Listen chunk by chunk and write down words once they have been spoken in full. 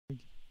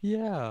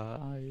Yeah,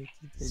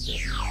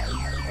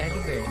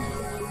 editing.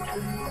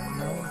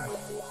 No,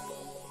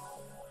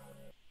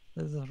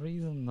 there's a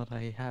reason that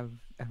I have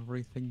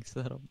everything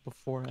set up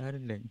before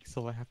editing,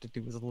 so I have to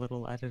do as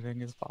little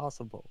editing as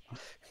possible.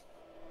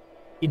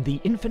 In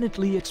the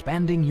infinitely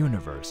expanding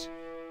universe,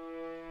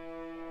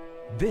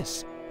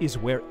 this is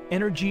where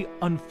energy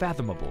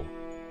unfathomable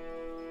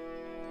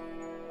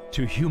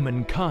to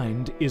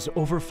humankind is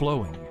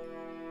overflowing.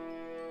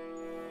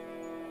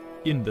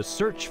 In the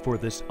search for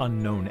this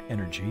unknown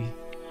energy,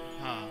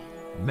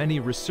 many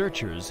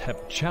researchers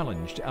have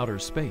challenged outer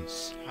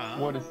space.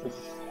 What is this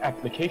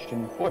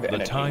application for the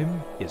energy? The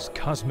time is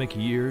cosmic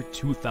year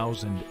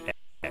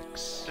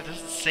 2000X. That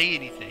doesn't say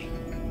anything.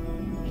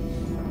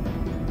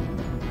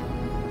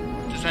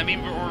 Does that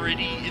mean we're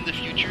already in the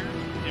future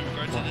in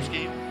regards to this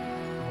game?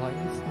 Why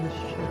is this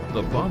shit?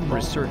 The Bomb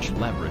Research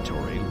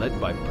Laboratory, led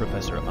by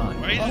Professor I,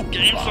 Why is this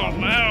game so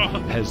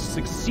loud? has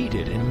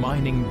succeeded in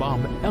mining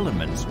bomb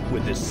elements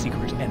with this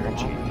secret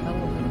energy.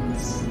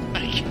 Elements.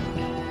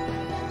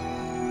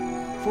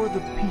 For the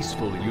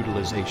peaceful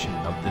utilization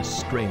of this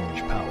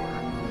strange power,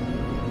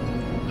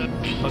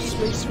 a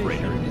space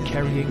freighter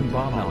carrying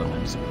bomb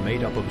elements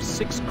made up of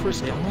 6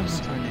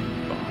 crystals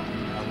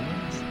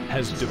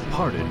has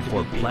departed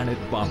for Planet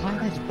Bomber.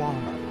 Planet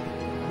Bomber.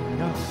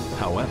 No.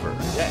 However,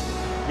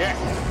 Yes,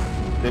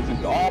 this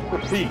is all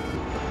proceed.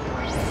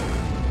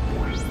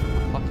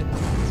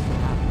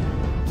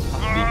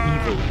 the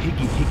evil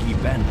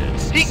Higgy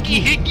bandits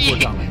Higgy! for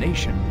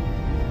domination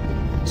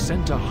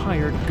sent a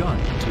hired gun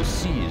to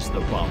seize the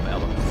bomb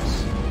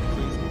elements.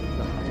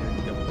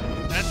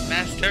 That's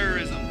mass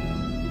terrorism.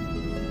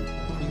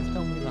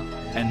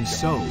 And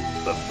so,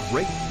 the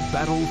great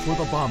battle for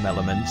the bomb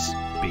elements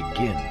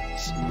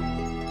begins.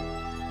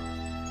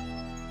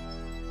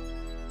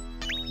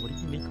 What a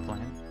unique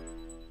plan.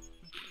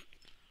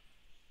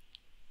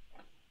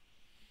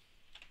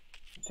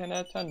 10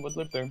 out of 10 would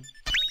live there.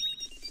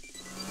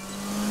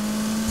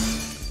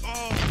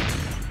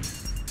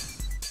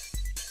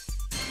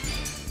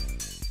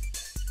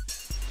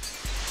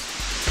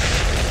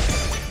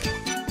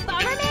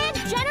 Bomberman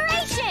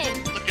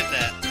generation! Look at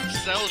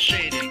that. Cell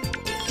shading.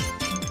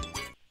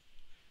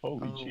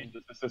 Holy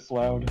Jesus, this is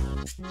loud.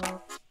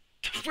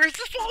 Where's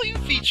the volume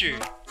feature?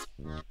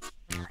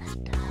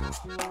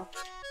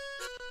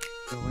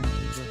 Going to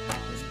the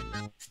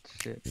heaven.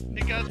 Shit.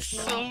 It got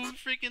so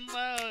freaking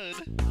loud.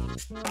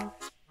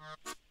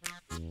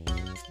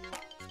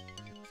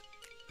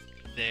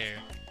 There.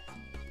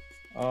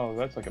 Oh,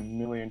 that's like a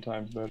million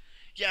times better.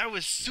 Yeah, it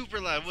was super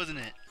loud, wasn't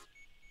it?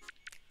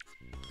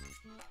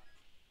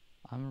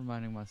 I'm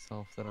reminding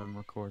myself that I'm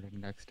recording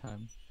next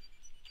time.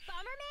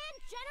 Bomberman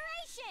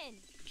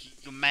generation!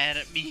 You mad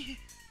at me?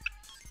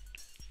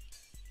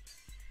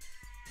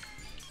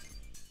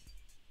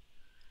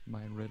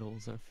 My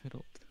riddles are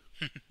fiddled.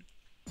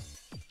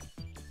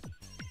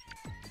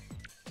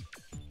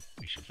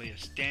 We should play a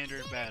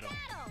standard battle.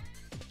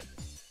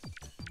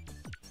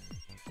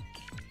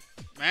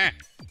 Meh.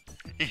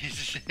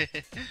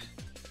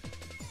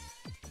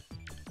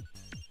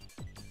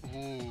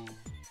 Ooh.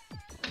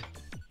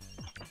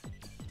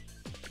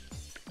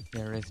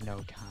 There is no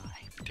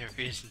time. There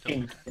is no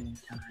Instant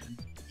time.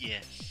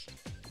 yes.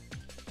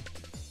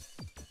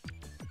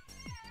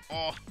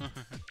 Oh.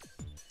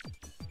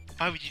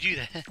 Why would you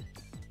do that?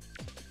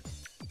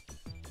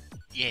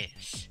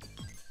 Yes.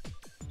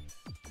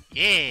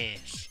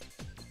 Yes.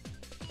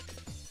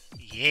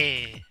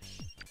 Yes.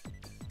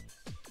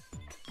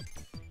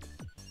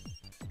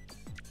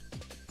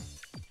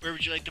 Where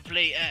would you like to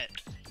play at?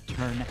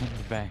 Turn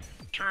and bang.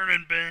 Turn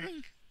and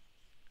bang.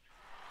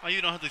 Oh,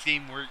 you know how this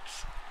game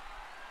works.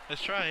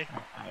 Let's try.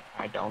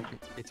 I don't.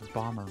 It's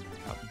Bomberman.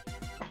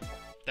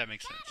 That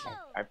makes sense.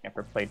 I've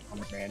never played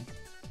Bomberman.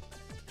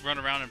 Run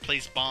around and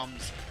place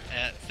bombs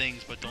at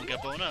things, but don't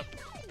get blown up.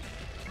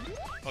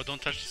 Oh,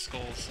 don't touch the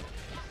skulls.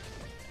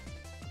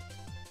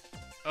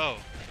 Oh.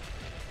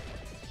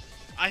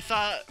 I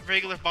thought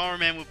regular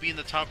Bomberman would be in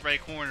the top right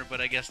corner,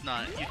 but I guess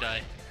not. You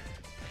die.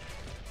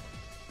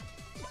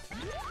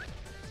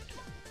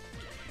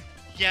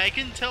 Yeah, I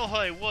couldn't tell how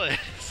I was.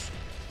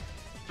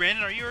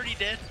 Brandon, are you already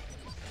dead?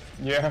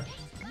 Yeah.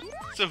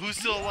 So who's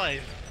still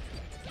alive?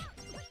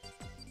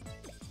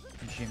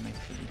 Jimmy.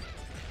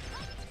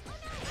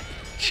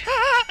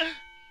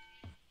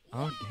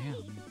 Oh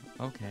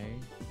damn. Okay.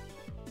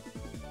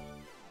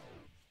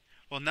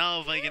 Well,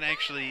 now if I can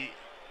actually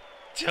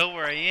tell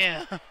where I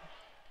am.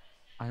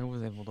 I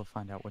was able to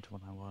find out which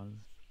one I was.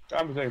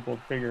 I was able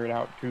to figure it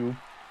out too.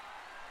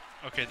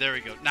 Okay, there we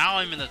go. Now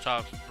I'm in the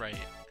top right.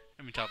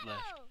 I mean top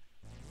left.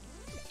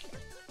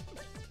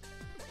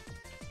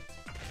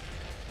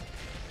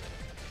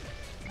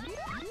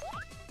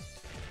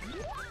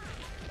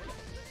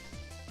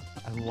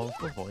 I love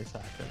the voice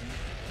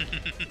acting.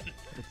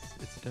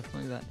 it's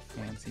definitely that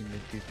fancy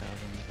mid-2000s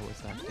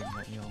voice acting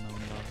that you all know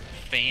and love.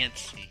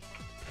 Fancy.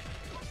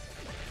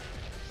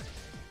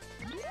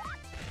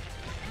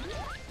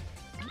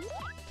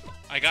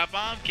 I got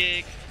bomb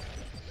kick.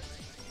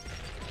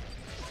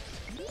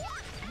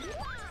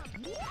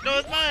 No,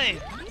 it's mine.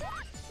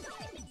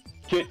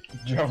 Get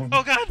Jones.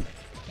 Oh god!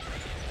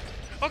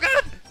 Oh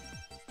god!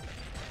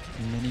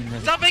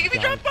 Stop making me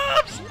drop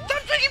bombs!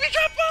 Stop making me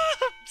drop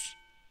bombs!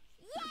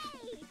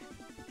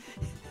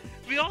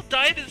 We all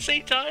died at the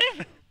same time?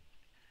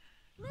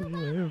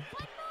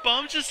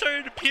 Bombs just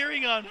started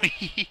appearing on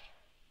me.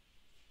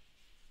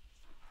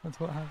 That's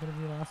what happened to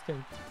me last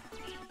game.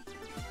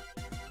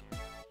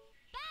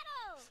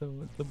 So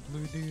the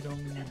blue dude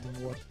only needs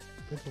what?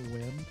 With a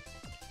win?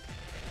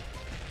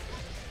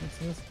 What's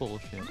this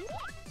bullshit?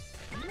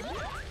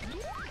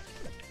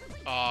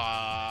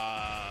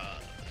 Why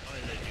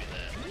did I do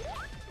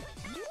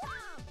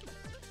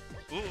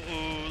that?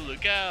 Ooh,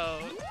 look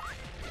out!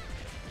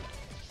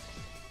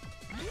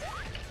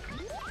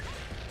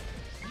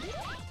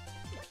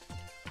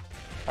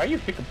 How do you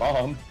pick a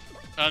bomb?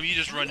 You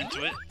just run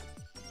into it.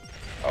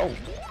 Oh.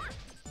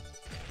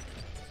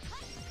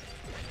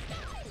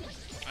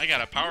 I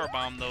got a power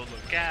bomb though,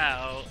 look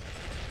out!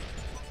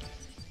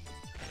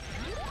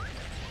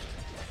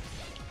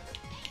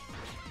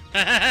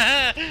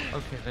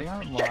 Okay, they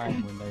aren't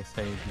lying when they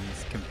say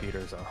these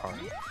computers are hard.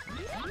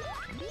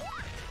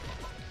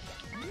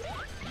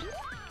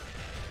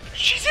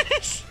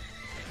 Jesus!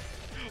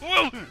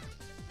 Whoa!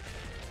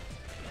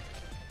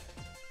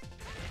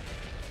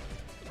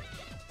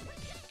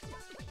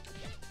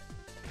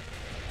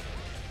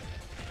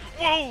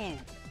 Whoa!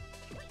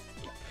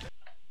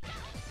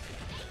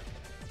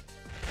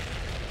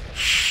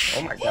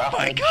 Oh my god. Oh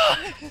my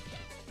god!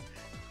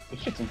 This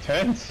shit's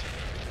intense.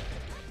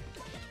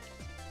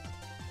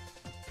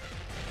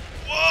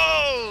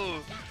 Whoa!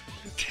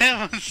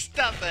 Damn,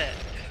 stop that!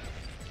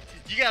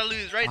 You gotta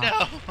lose right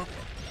now!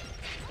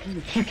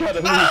 You gotta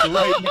lose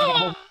right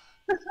now.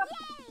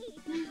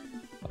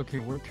 Okay,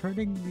 we're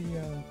turning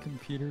the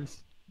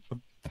computers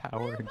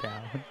power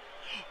down.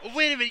 Oh,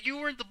 wait a minute, you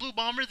weren't the blue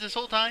bomber this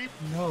whole time?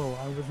 No,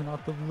 I was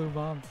not the blue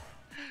bomb.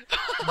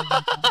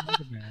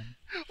 Man.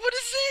 What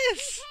is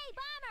this? Hey,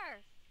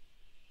 Bomber!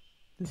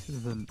 This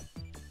isn't.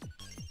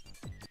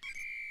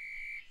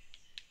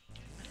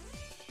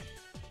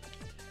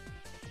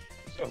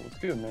 So, what's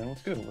good, man?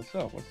 What's good? What's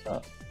up? What's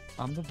up?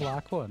 I'm the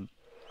black one.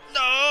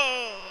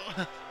 No!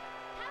 Power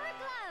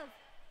glove!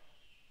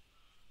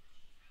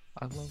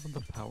 I love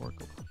the power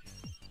glove.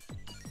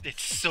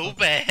 It's so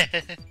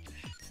bad.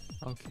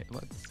 Okay,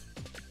 let's.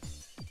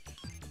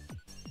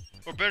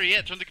 Or better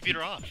yet, turn the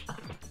computer off.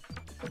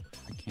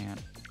 I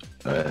can't.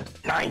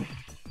 9.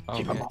 Oh,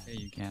 Keep 'em yeah, on. yeah,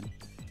 you can.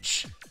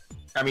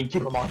 I mean,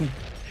 keep them on.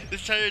 This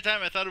entire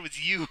time I thought it was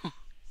you.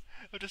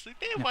 I'm just like,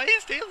 damn, why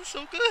is Taylor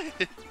so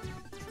good?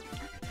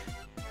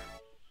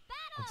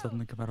 I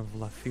suddenly come out of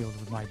left field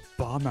with my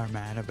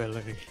Bomberman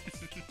ability.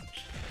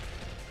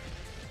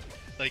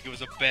 Like it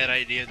was a bad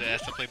idea to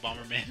ask to play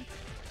Bomberman.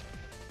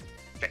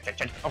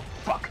 Oh,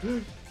 fuck.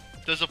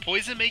 Does a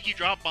poison make you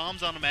drop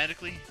bombs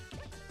automatically?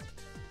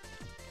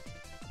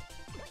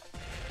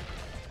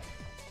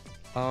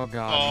 Oh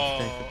god, Oh.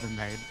 mistake has been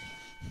made.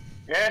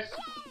 Yes.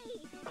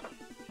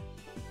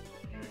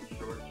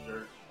 Short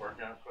shirt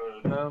workout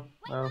clothes. No.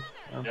 No.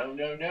 No. No,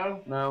 no,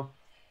 no, No.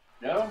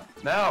 no,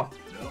 No.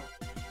 no.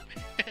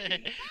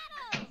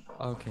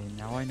 Okay,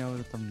 now I know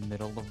that the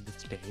middle of the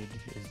stage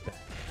is bad.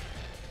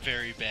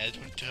 Very bad,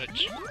 don't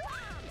touch.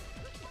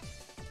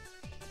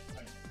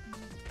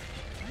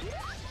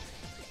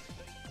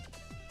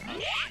 Oh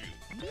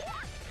shoot.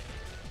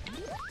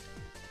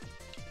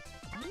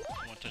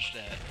 I won't touch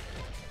that.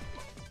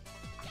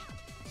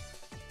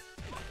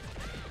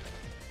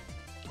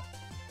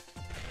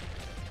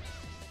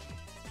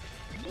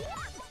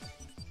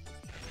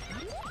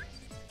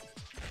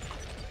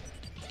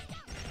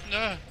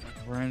 No.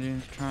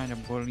 Brandon's trying to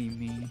bully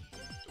me.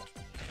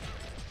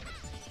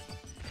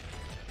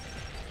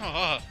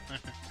 Oh.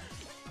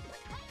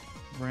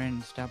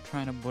 Brandon, stop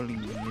trying to bully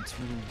me. It's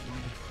rude.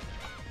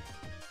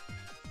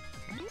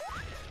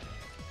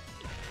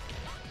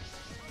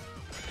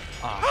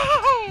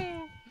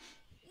 Ah,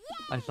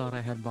 I thought I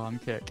had bomb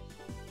kick.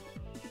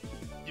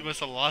 You must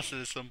have lost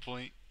it at some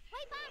point. Hey,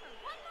 Bomber,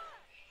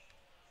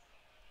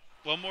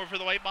 One more for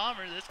the white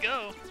bomber, let's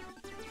go.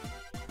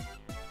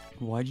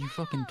 Why'd you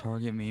fucking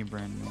target me,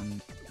 Brandon,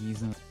 when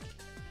he's in...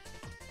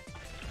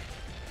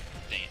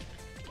 Damn.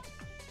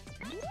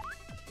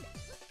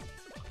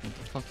 What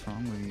the fuck's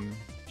wrong with you?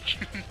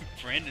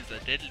 Brandon's a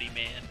deadly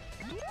man.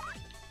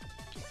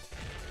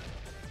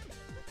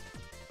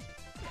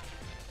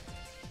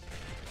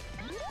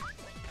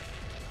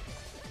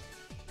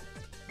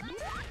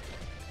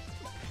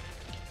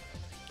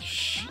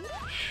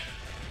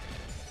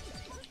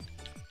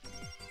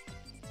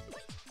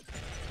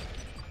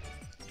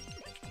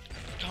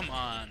 Come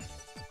on.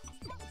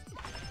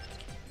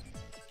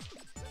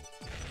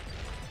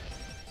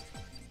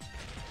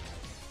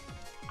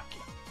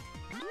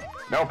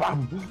 No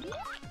bomb.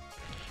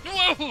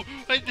 Whoa!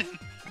 I didn't.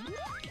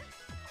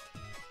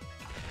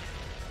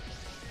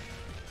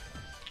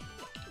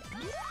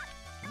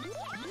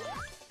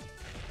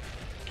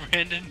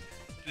 Brandon,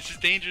 this is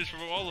dangerous for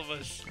all of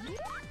us.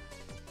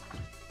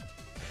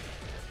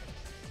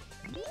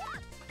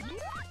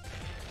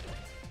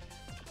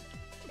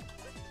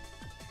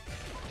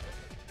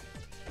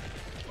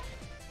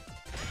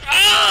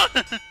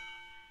 I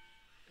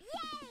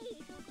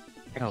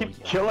Hell keep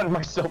yeah. killing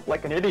myself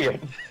like an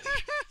idiot.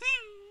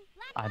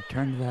 I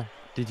turned that.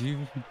 Did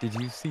you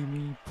see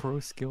me pro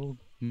skill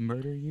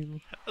murder you?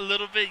 A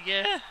little bit,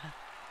 yeah.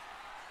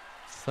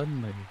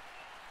 Suddenly,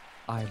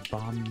 I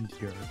bombed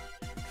your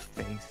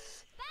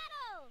face.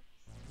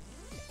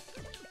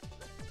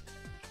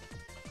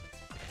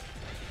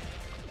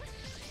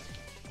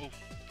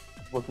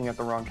 Looking at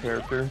the wrong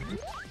character.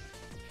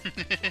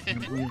 I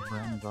believe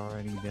Ren's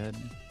already dead.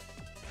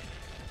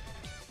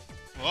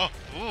 Whoa,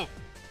 ooh.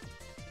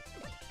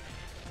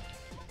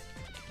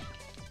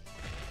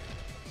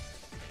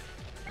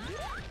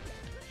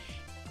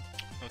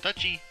 No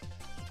touchy.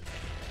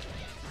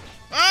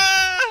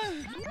 Ah!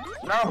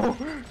 No!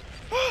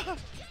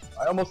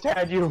 I almost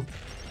had you.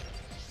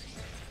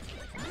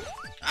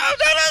 Oh,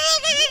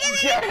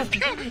 no, Yes!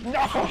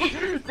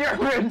 No!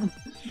 Damn it!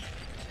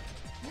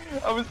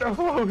 I was so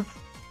close.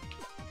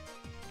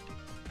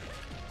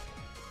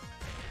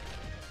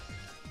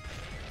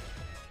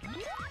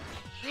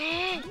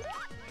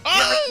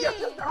 Oh! Yes,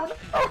 yes, no, no.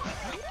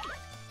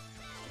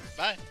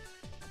 Bye.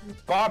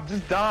 Bob,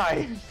 just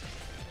die.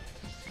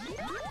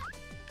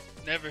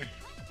 Never.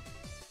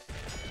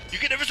 You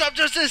can never stop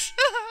justice!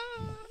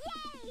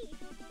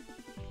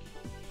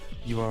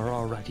 You are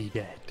already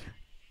dead.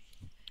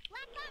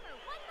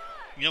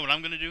 You know what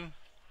I'm gonna do?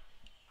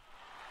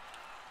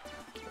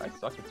 I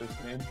suck at this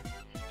game.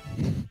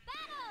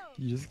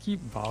 You just keep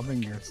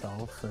bombing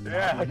yourself and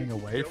Yeah, not running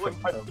away killing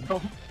from them.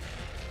 myself.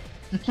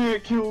 You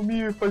can't kill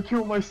me if I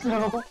kill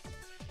myself.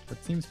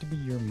 That seems to be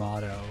your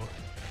motto.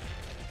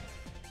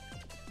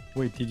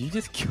 Wait, did you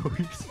just kill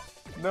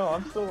yourself? No,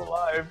 I'm still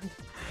alive.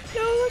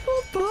 No, look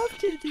what Bob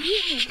did to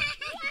you!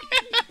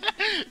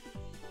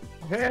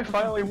 Hey, I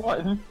finally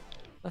won.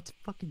 That's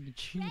fucking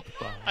cheap,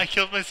 Bob. I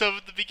killed myself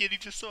at the beginning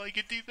just so I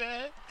could do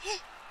that.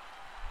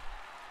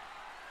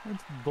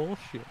 That's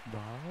bullshit,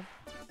 Bob.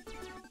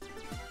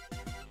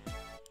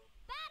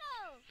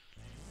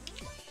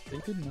 They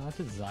did not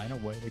design a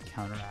way to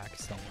counteract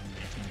someone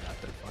making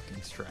that their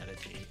fucking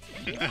strategy.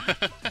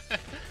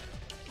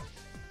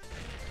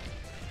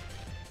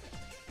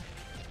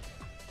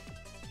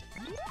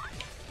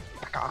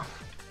 Back off.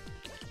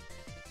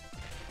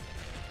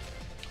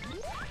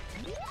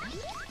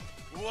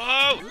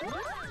 Whoa!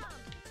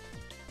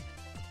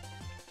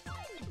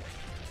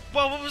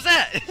 Whoa, what was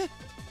that?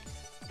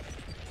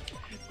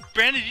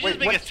 Brandon, did you Wait, just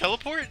make what? a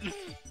teleport?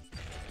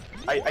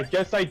 I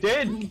guess I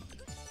did.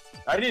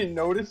 I didn't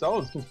notice. I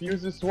was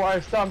confused as to why I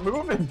stopped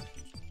moving.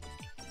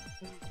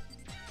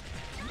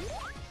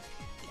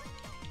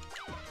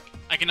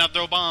 I cannot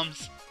throw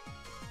bombs.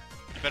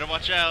 You better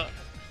watch out.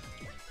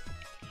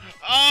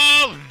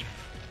 Oh!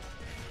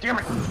 Damn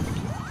it.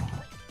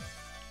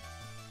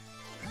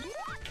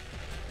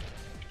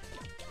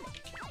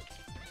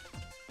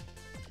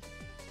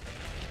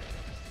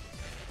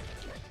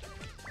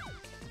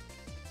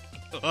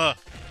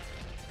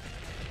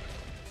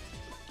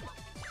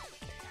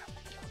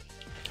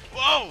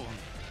 Whoa!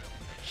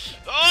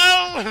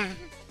 Oh!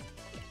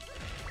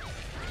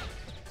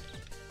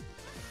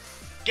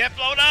 Get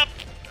blown up!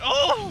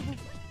 Oh!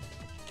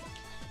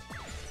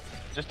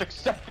 Just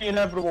accept the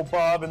inevitable,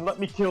 Bob, and let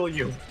me kill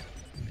you.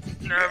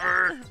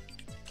 Never!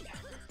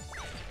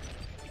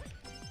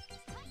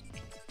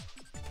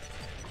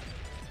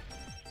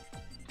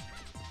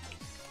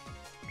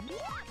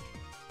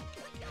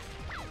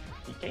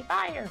 PK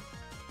fire.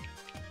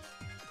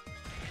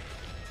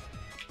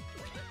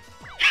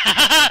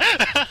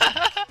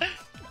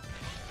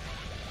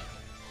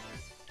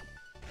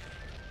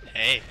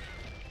 Hey.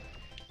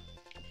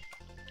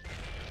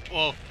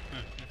 Whoa.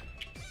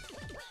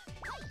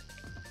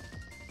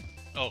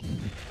 Oh.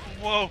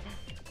 Whoa.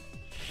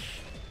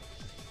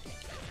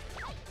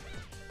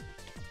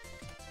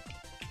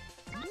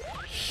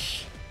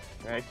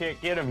 I can't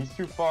get him. He's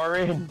too far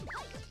in.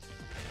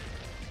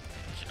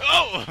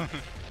 Oh!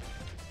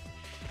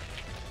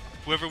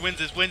 Whoever wins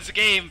this wins the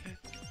game.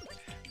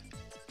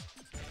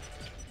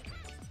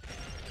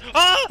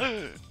 Ah!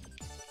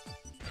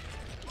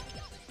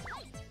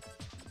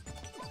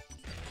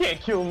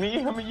 Can't kill me.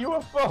 I'm a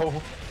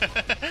UFO.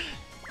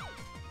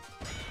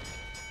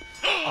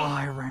 Oh,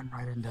 I ran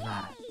right into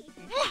that.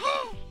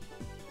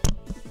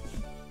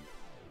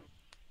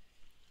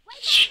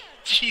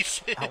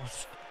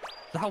 Jesus.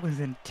 That was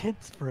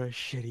intense for a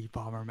shitty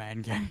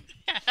Bomberman game.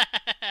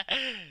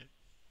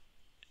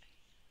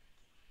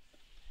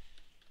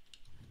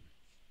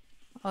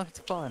 Oh, it's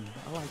fun.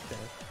 I like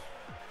that.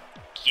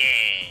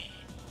 Yeah.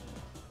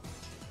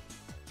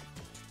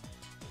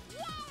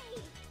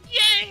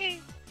 Yay!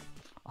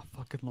 I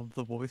fucking love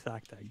the voice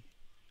acting.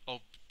 Oh,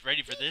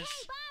 ready for this?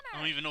 I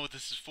don't even know what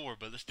this is for,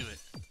 but let's do it.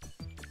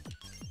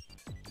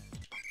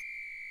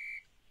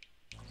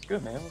 What's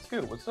good, man? What's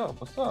good? What's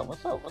up? What's up?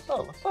 What's up? What's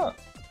up? What's up?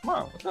 Come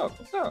on. What's up?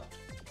 What's up?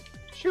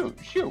 Shoot!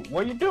 Shoot!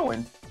 What are you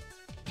doing?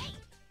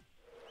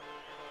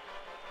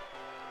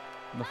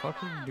 The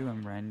fuck are you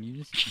doing, Ren?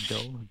 You just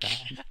dove back.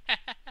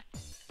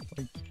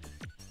 Like,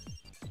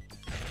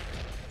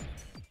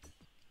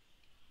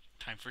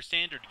 Time for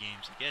standard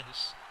games, I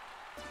guess.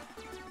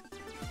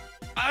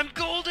 I'm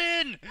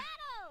golden!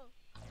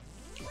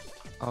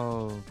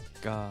 Oh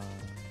god.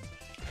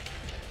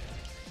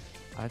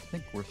 I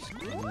think we're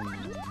screwed.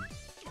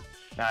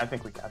 Nah, I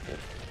think we got this.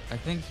 I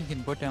think he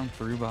can put down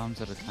 3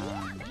 bombs at a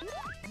time.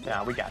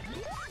 Nah, we got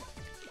this.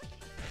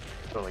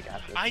 Totally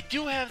got this. I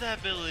do have that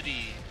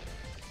ability!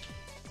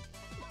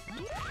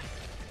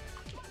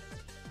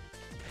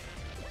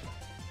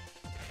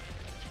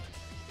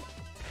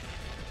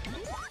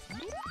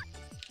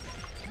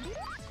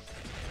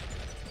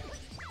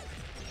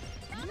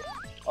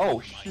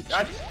 Oh shit,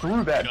 I just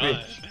threw that God.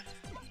 bitch.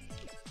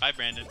 Bye,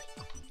 Brandon.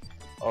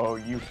 Oh,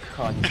 you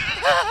cunt.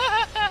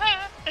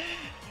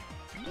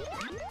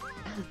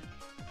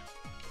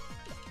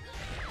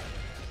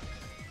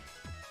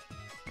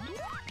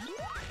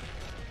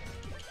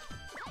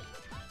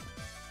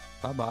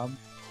 Bye, Bob.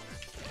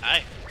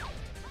 Hi.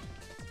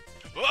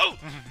 Whoa!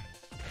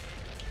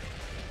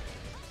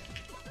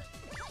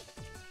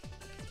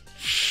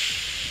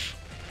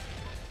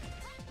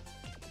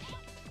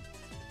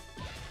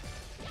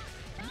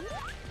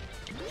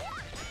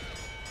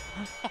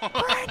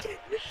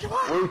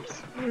 Whoops.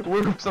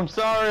 Whoops, I'm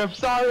sorry,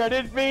 I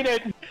didn't mean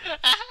it. Golden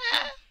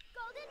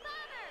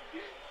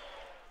bomber.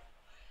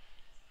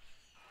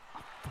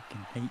 I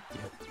fucking hate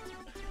you.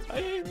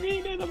 I didn't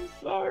mean it, I'm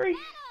sorry.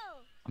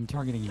 I'm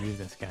targeting you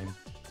this game.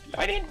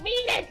 I didn't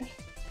mean it.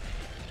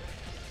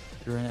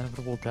 Your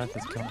inevitable death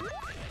is coming.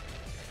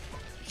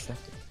 Accept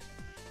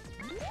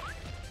it.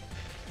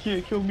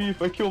 Can't kill me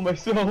if I kill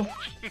myself.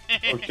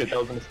 Oh shit, that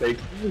was a mistake.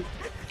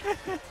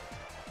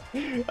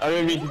 I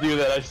didn't mean to do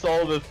that. I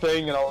saw the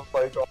thing and I was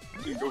like, oh,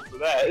 I'm gonna go for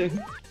that.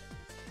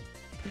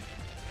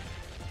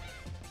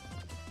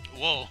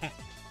 Whoa.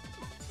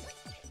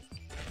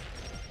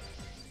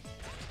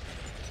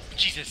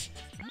 Jesus.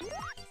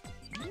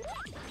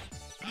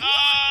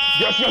 Ah!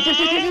 Yes, yes, yes,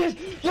 yes, yes,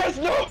 yes, yes,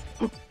 no!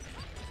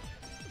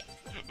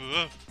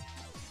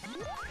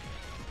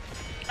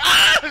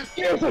 Ah!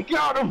 Yes, I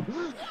got him!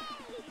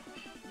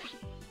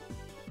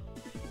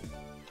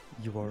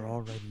 You are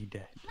already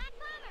dead.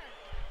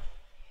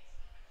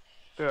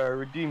 There, I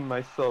redeemed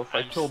myself.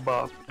 I killed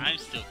Bob. I'm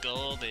still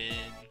golden.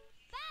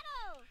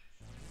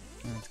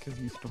 That's because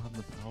you still have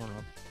the power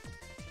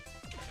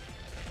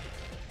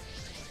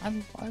up.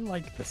 I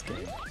like this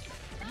game.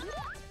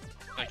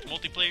 Like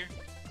multiplayer?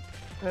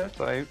 That's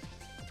right.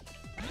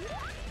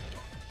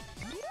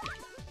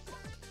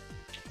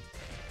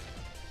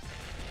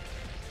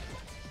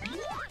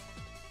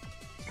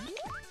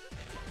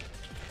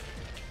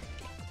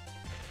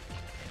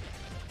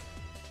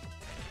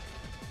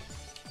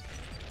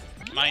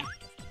 Mine.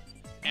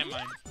 And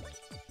mine.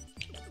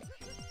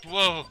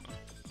 Whoa.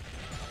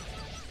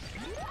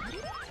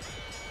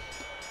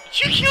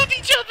 You killed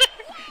each other!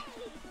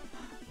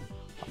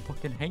 I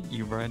fucking hate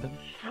you, Brandon.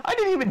 I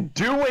didn't even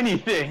do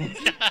anything!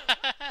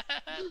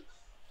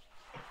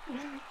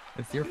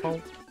 It's your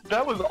fault.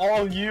 That was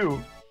all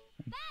you.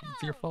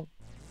 It's your fault.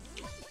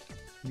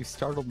 You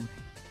startled me.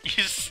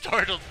 You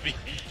startled me.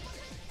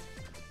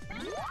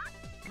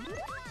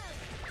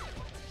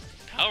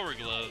 Power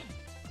glove.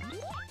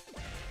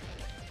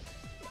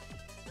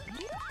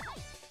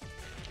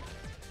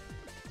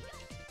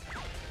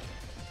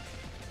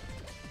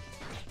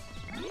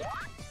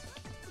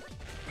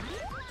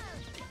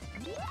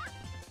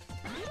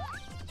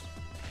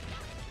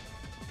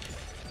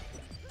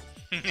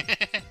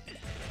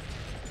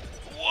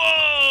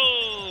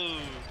 Whoa!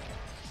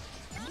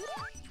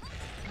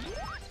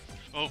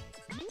 Oh.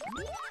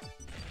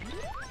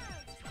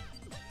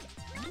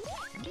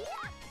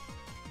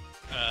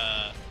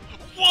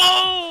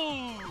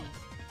 Whoa!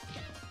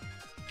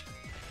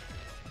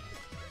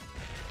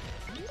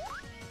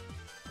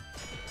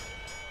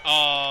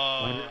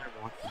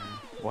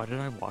 Why did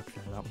I walk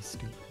there? That was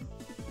stupid.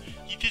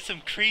 You did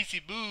some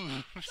crazy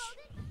moves.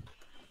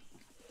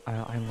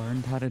 I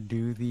learned how to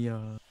do the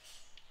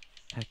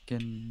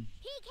heckin'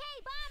 PK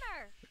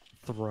bomber.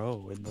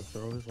 throw, and the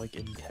throw is like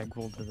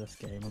integral to this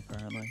game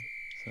apparently.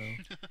 So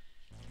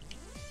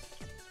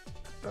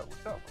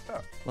What's up,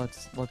 what's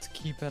up? let's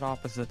keep it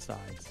opposite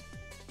sides.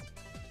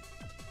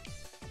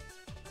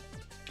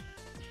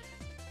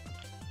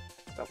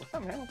 What's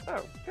up, man? What's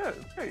up? What's good?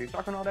 What's good? You're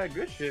talking all that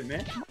good shit,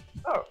 man.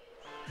 Oh.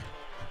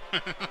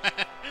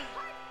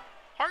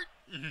 Heart.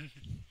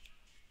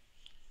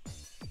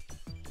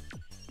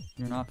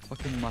 You're not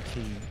fucking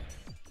lucky.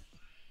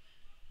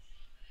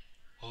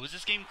 What was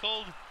this game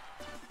called?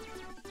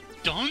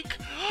 Dunk?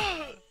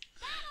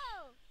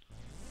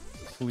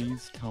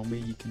 Please tell me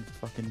you can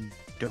fucking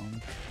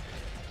dunk.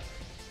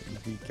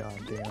 You'd be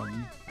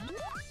goddamn.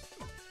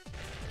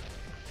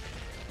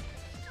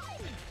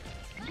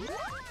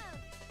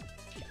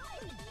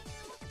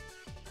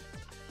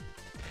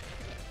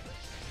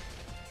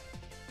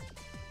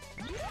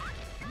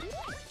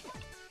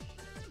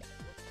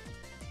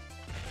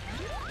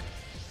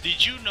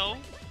 Did you know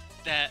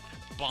that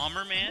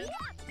Bomberman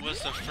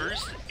was the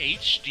first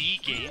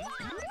HD game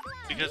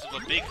because of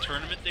a big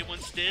tournament they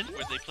once did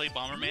where they play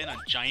Bomberman on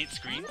giant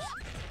screens?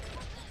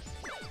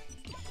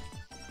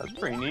 That's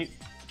pretty neat.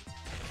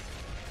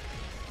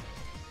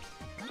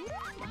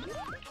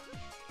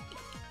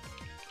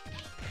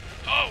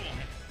 Oh!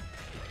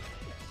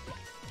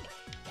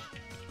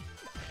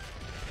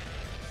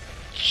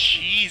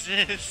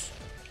 Jesus!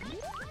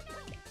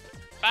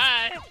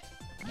 Bye!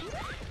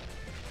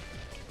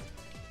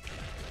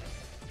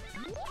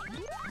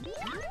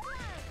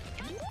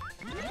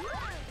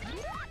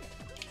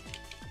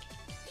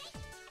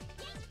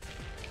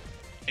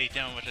 Hey,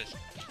 down with this.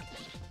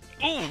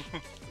 Ooh!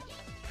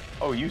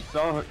 Oh, you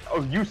son of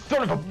a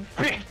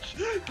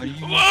bitch! Are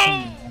you Whoa!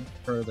 moving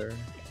further?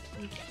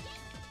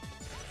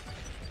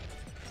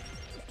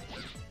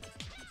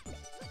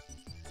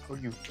 Oh,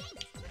 you.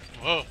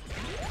 Whoa!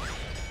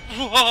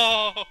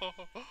 Whoa!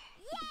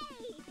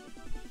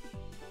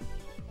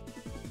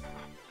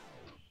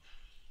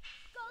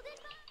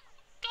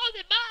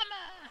 Golden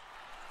Mama!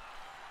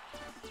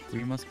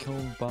 We must kill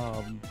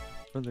Bob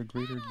for the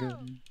greater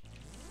good.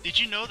 Did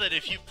you know that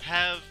if you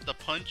have the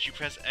punch, you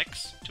press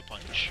X to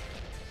punch?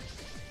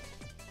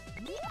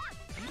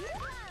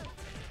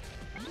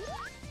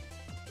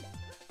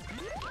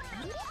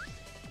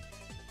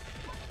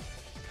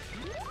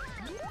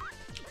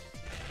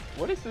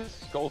 What is this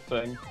skull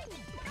thing?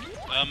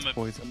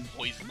 Poison.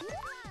 Poison.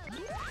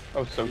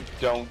 Oh, so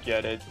don't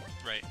get it.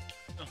 Right.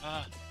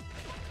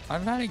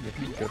 I'm not even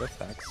getting good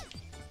effects.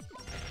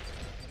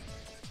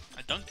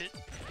 I dunked it.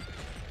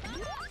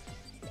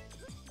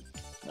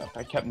 No, if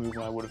I kept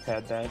moving, I would have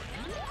had that.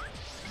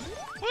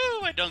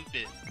 Woo! I dunked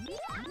it.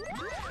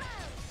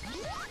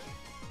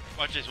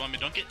 Watch this. Want me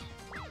to dunk it?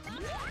 I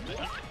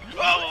dunked it.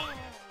 Oh!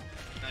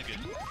 Not good.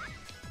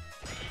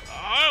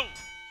 Oh!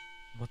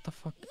 What the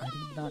fuck?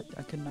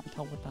 I could not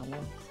tell what that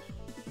was.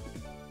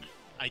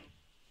 I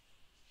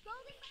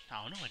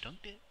don't know. I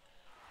dunked it.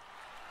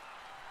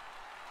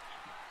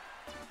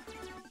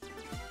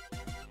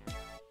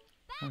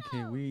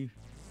 Okay, we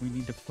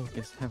need to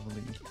focus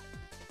heavily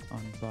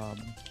on Bob.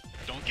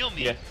 Don't kill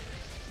me. Yes.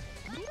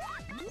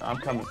 I'm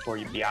coming for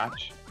you,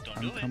 biatch. Don't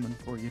I'm do it. coming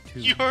for you too.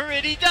 You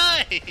already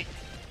died!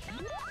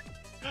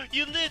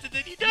 You lived and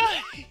then you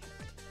died!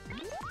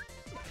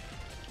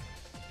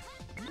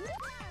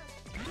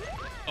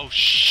 Oh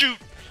shoot!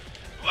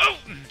 Whoa!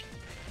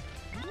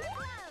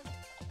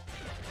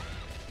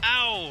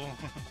 Ow!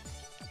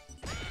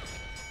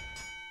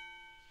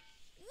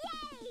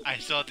 I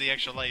still have the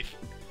extra life.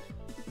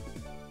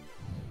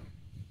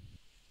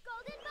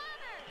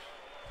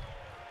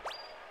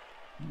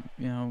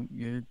 You know,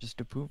 you're just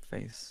a poop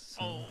face.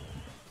 So. Oh.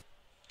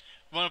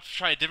 Want to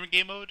try a different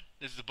game mode?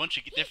 There's a bunch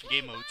of different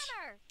game modes.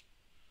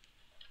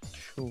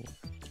 Sure.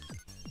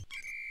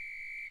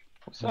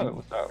 What's up?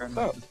 What's up? What's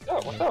up? What's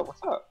up? What's up?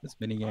 What's up? This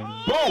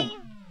minigame.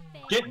 Boom!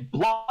 Get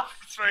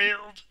blocked!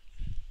 Failed!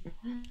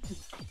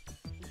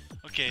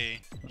 Okay.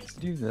 Let's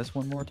do this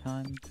one more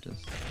time.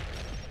 Just.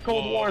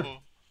 Cold War! Whoa.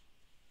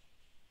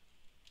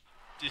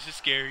 This is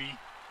scary.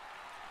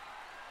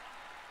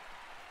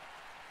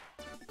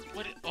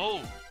 What?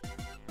 Oh!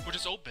 We're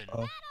just open.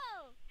 Oh.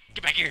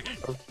 Get back here!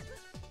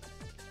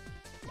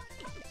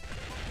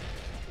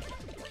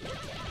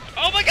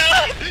 Oh my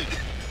god!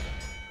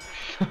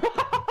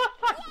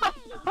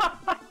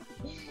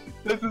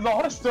 This is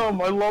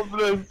awesome! I love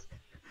this!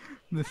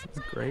 This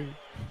is great.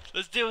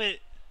 Let's do it!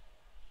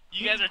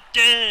 You guys are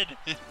dead!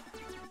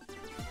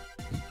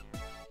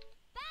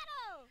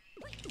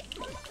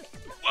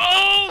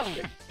 Whoa!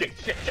 Shit,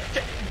 shit, shit,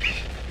 shit.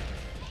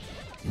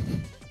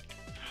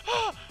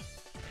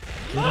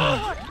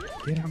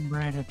 Get him,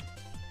 Brandon.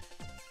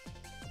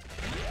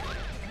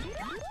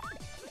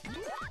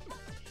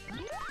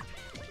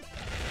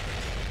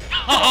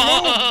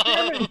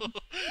 Oh!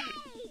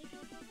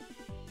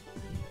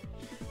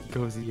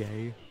 Goes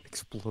EA.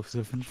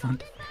 Explosive in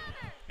front.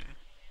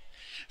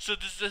 So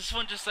does this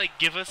one just like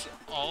give us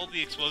all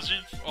the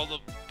explosions, all the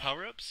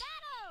power-ups?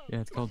 Yeah,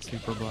 it's called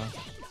Super Blast.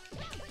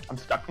 I'm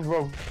stuck in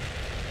row.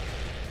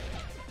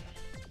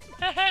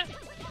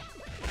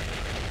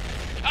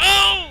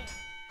 Oh!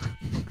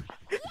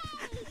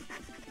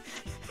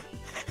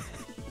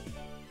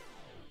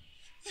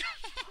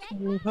 I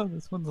love how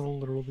this one's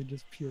literally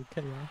just pure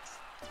chaos.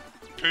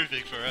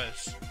 Perfect for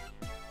us.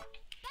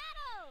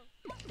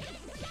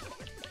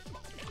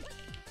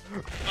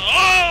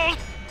 Oh!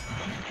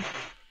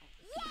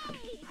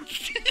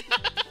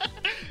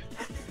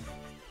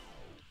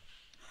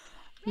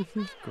 This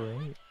is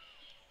great.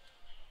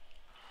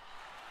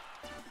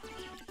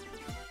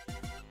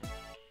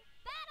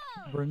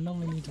 Brendan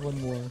only needs one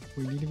more.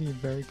 We need to be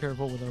very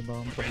careful with our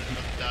bombs. We're gonna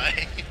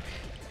die.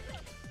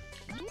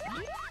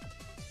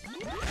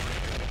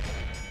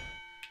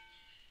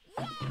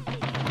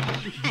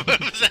 What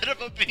was that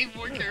about being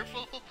more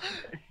careful?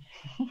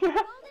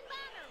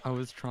 I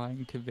was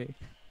trying to be.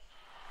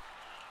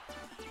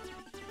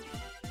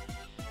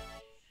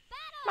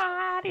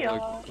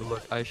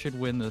 Look, I should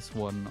win this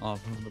one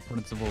off of the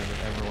principle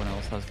that everyone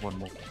else has one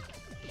more.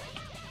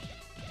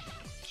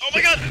 Oh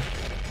my god!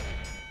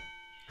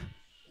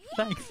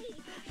 Thanks.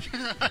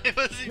 I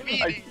wasn't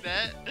meaning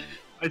that.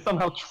 I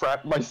somehow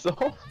trapped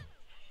myself.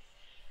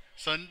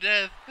 Sun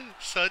death.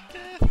 Sun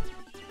death.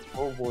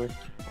 Oh boy.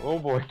 Oh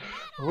boy.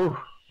 Ooh.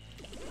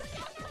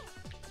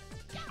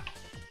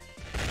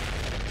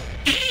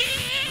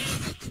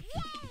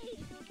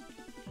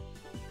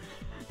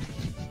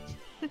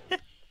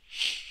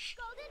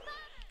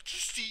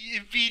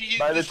 Immediate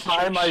By the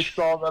time I destruction.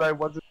 saw that I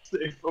wasn't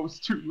safe, it was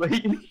too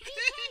late.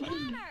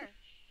 Hammer.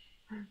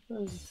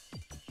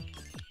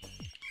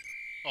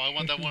 Oh, I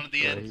want that one at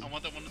the end. Great. I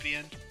want that one at the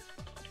end.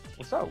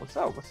 What's up? What's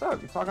up? What's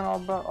up? You're talking all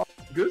about all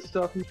the good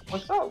stuff.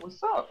 What's up?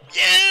 What's up?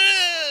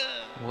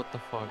 Yeah! What the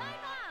fuck?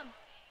 Bomb.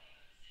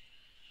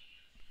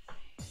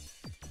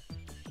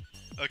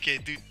 Okay,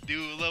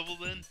 do a level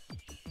then.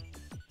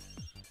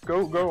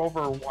 Go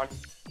over one.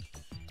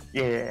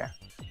 Yeah.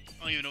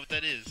 I don't even know what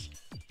that is.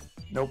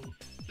 Nope.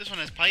 This one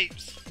has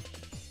pipes.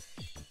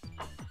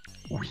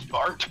 We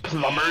aren't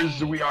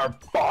plumbers. We are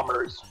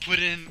bombers. Put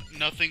in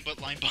nothing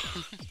but lime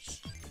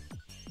bombs.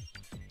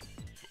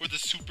 Or the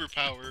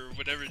superpower, or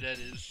whatever that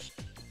is.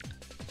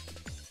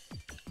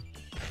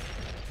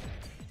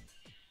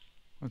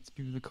 Let's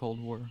do the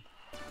Cold War.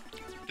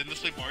 Then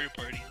let's play Mario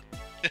Party.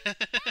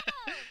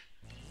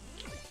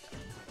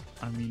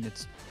 I mean,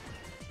 it's...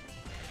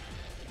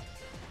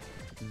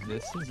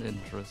 This is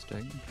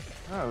interesting.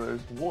 Oh,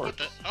 there's What warp.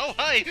 the? Oh,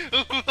 hi!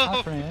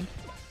 Hi, friend.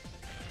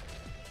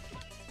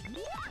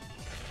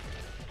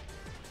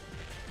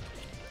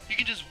 You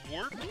can just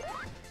warp?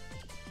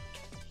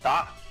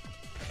 Ah.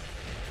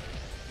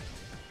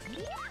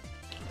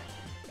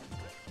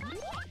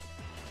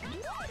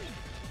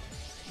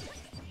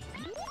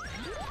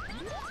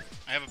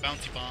 I have a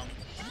bouncy bomb.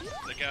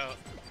 Look out.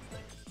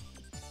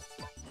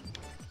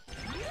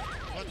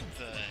 What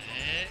the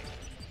heck?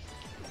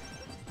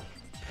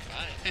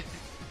 Bye.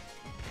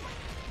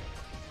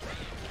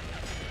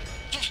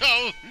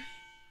 Oh!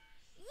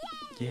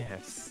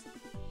 Yes.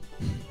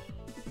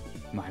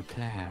 My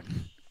plan.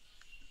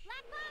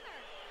 Black bomber.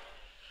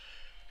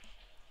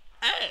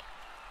 Ah!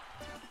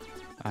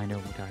 I know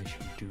what I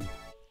should do.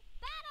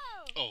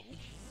 Battle. Oh.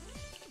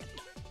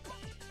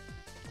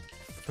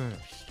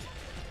 First,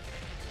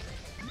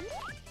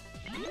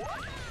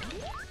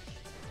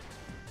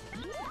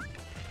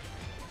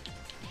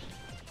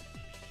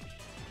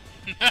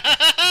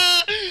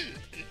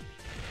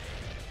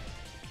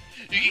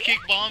 You can kick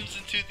bombs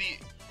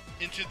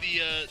into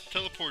the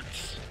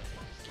teleports.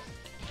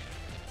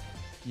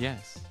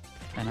 yes.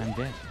 And I'm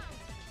dead.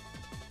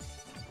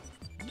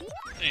 No,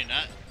 you're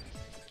not.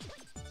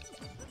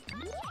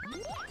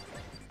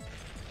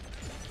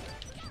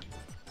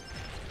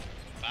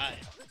 Bye.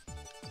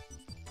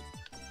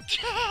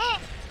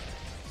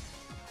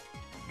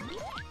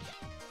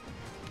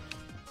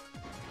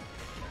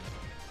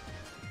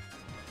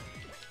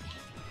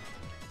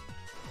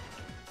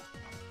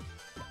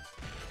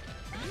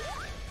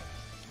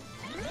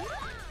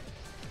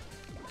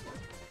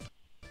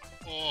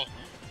 Oh.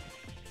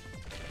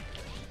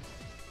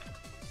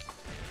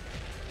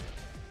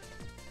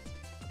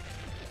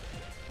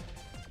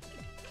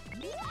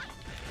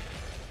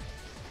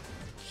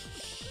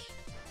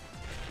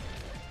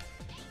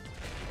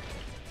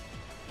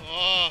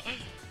 Oh,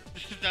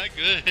 this is not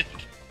good.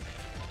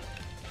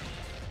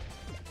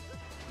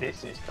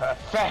 This is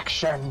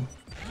perfection.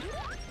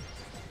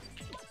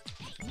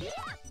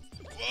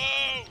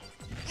 Whoa!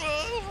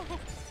 Whoa!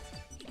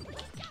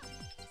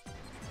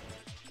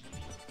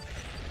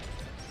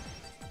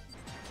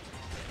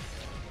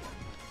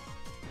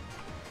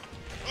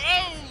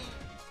 Whoa!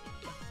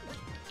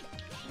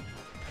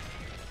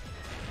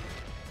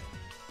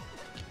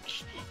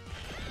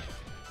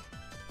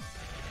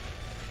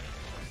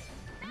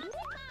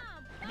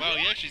 Wow,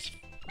 he actually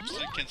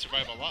can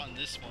survive a lot in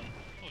this one.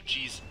 Oh,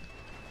 jeez.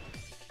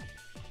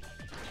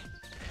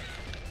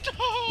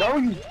 No,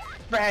 you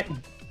fat.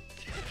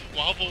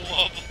 Wobble,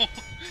 wobble.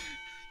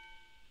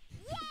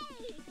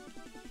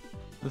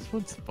 This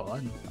one's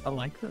fun. I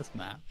like this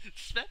map.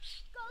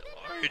 Steps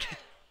hard.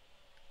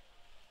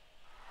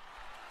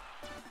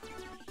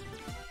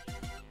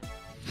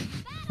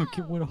 Look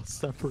at what all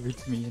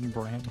separates me and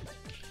Bram.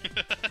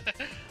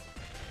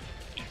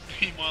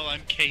 Meanwhile,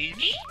 I'm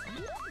Cage.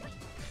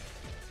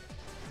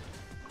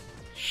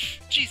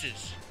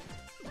 Jesus.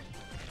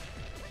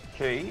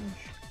 Cage.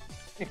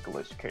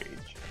 Nicholas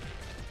Cage.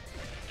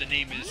 The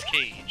name is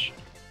Cage.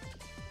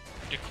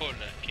 Dakota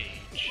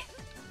Cage.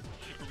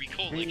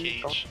 Ricola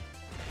Cage.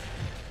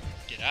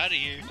 Get out of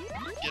here.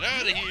 Get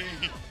out of here.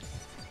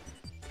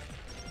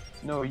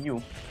 No, you.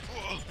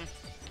 Whoa.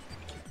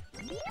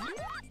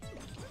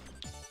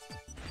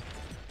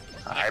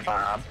 Hi,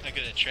 Bob. I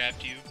could have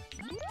trapped you.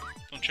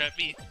 Don't trap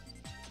me.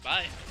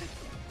 Bye.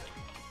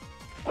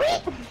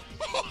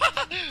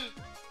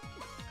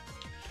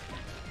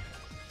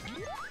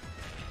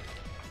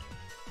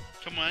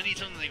 Come on, I need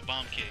something like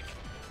bomb kick.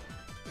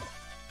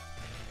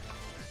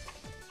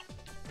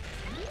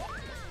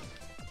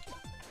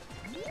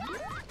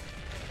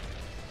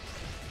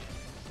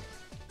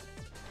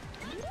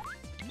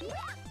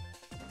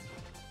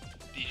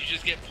 Did you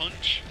just get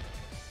punch?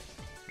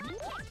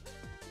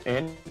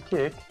 And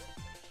kick.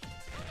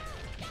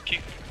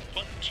 Kick,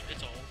 punch,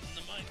 it's all in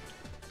the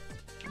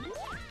mind.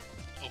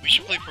 Oh, we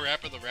should play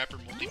Parappa the Rapper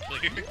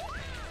multiplayer.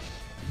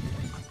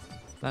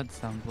 That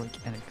sounds like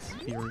an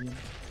experience.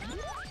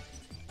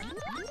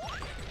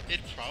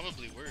 It'd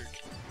probably work.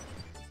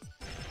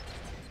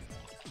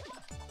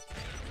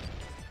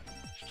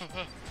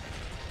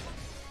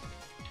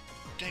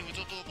 Dang, with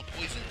all the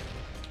poison.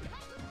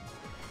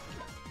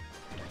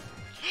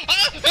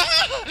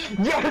 Ah!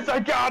 Yes, I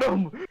got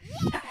him!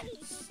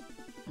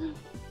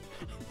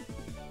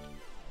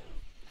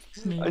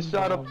 I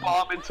shot a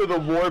bomb into the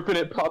warp and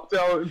it popped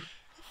out. In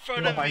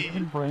front of me. Me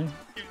and Brian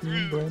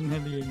Rude.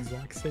 had the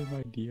exact same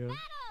idea.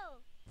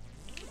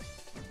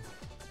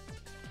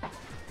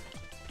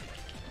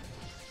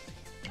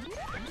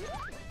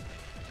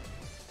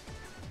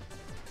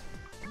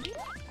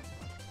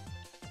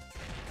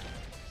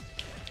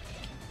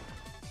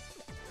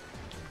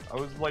 I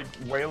was like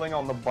wailing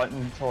on the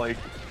button to like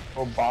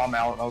go bomb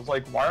out, and I was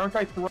like, why aren't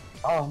I throwing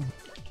bomb?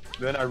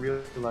 Then I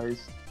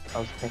realized I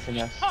was pressing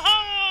S.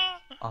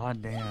 Ah,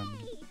 damn.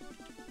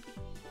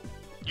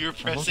 You're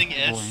pressing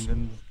S.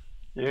 Brandon's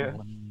Yeah.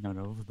 none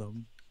of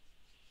them.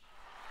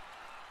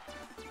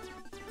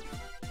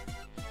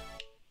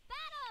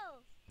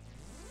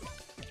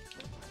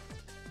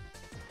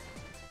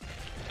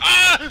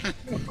 Ah!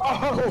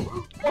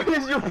 Oh, what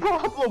is your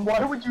problem?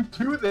 Why would you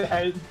do that?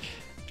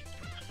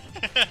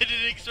 I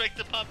didn't expect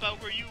to pop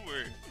out where you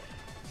were.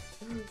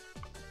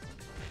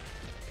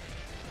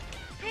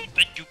 You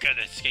think you can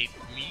escape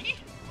me?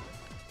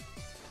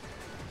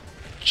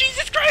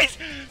 Jesus Christ!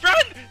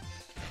 Run!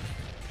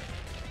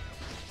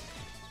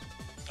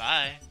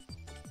 Bye.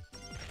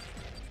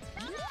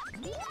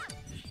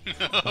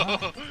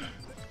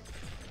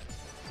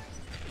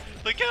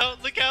 Look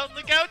out, look out,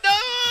 look out!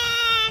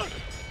 No!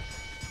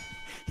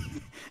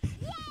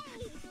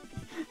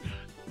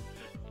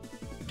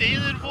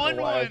 Dalen I won don't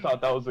know why I one!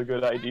 thought that was a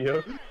good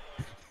idea.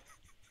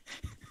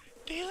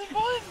 Dalen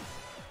won!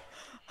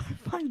 I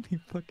finally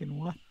fucking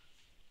won.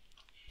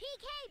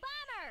 PK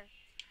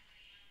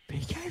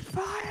Bomber! PK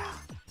fire!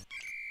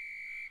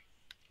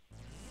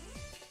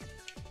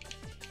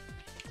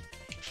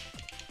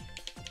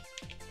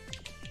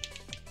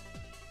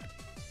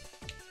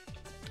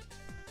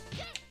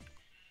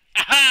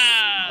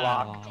 Aha!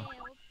 Blocked. Aw.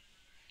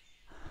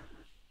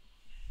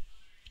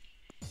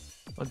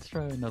 Let's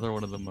try another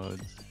one of the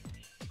modes.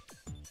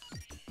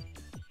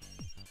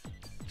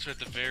 So at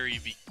the very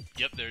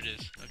yep, there it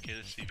is. Okay,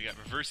 let's see. We got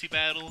Reversey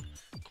Battle,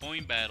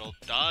 Coin Battle,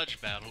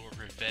 Dodge Battle, or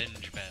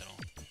Revenge Battle.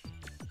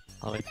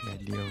 I like the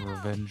idea of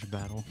revenge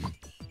battle.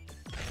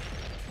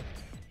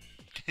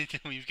 Then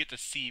we get to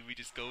see, we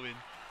just go in.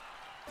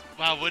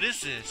 Wow, what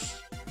is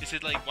this? Is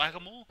it like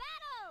whack-a-mole?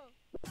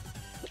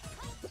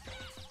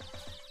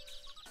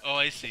 Oh,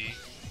 I see.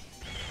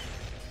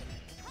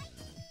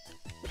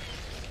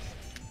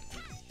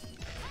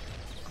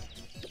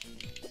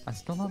 I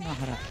still don't know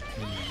how to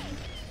aim.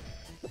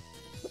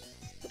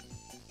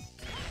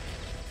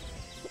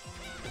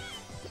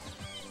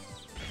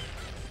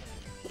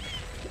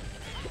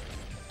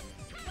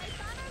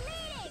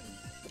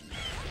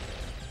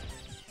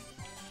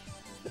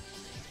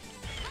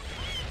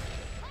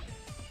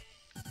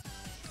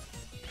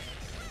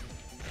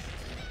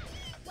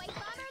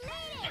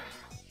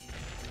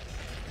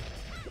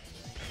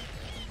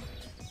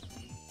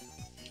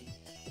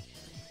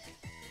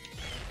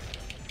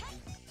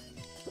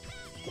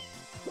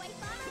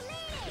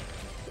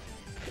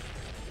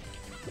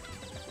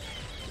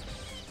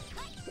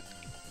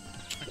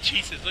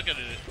 Jesus, look at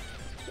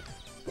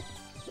it.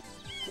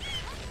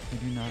 I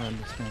do not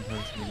understand how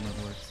this game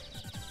mode works.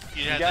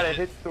 You You have gotta to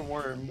hit the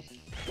worms,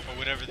 or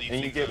whatever these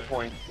and you things get are.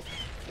 points.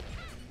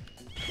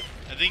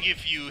 I think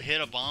if you hit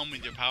a bomb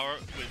with your power,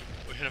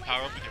 or hit a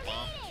power up with your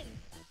bomb.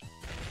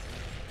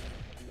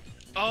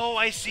 Oh,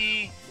 I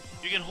see.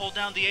 You can hold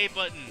down the A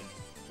button.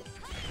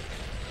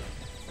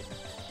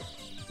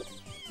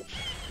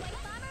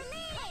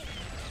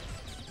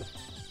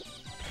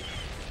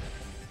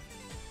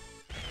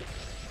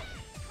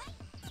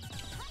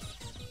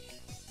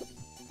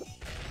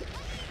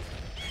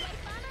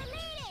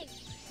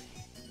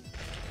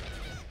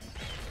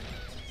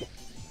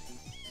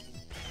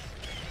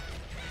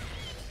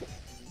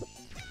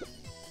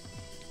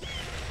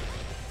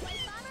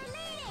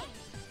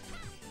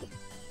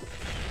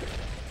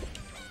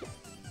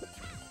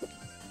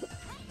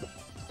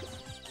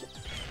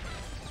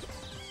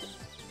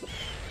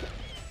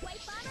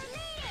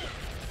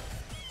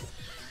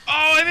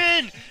 Oh, I'm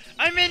in!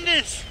 I'm in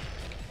this!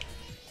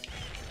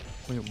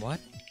 Wait, what?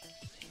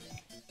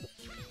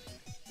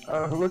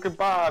 Oh, look at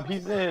Bob,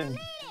 he's in.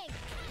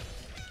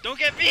 Don't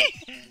get me!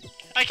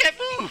 I can't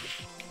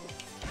move!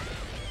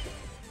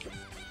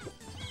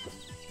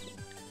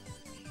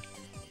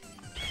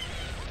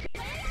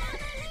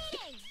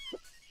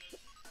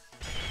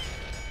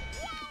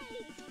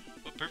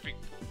 Oh, perfect.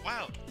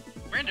 Wow.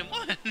 Brandon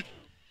won!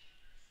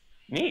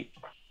 Neat.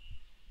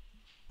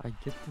 I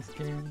get this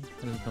game,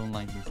 I just don't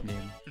like this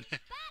game.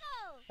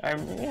 I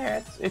mean,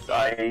 yeah, it's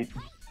alright.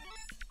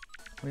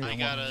 Wait, I want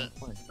gotta- to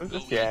play. Let's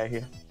just Oh, get out of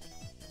here.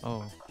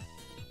 Oh,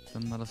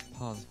 then let us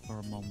pause for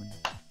a moment.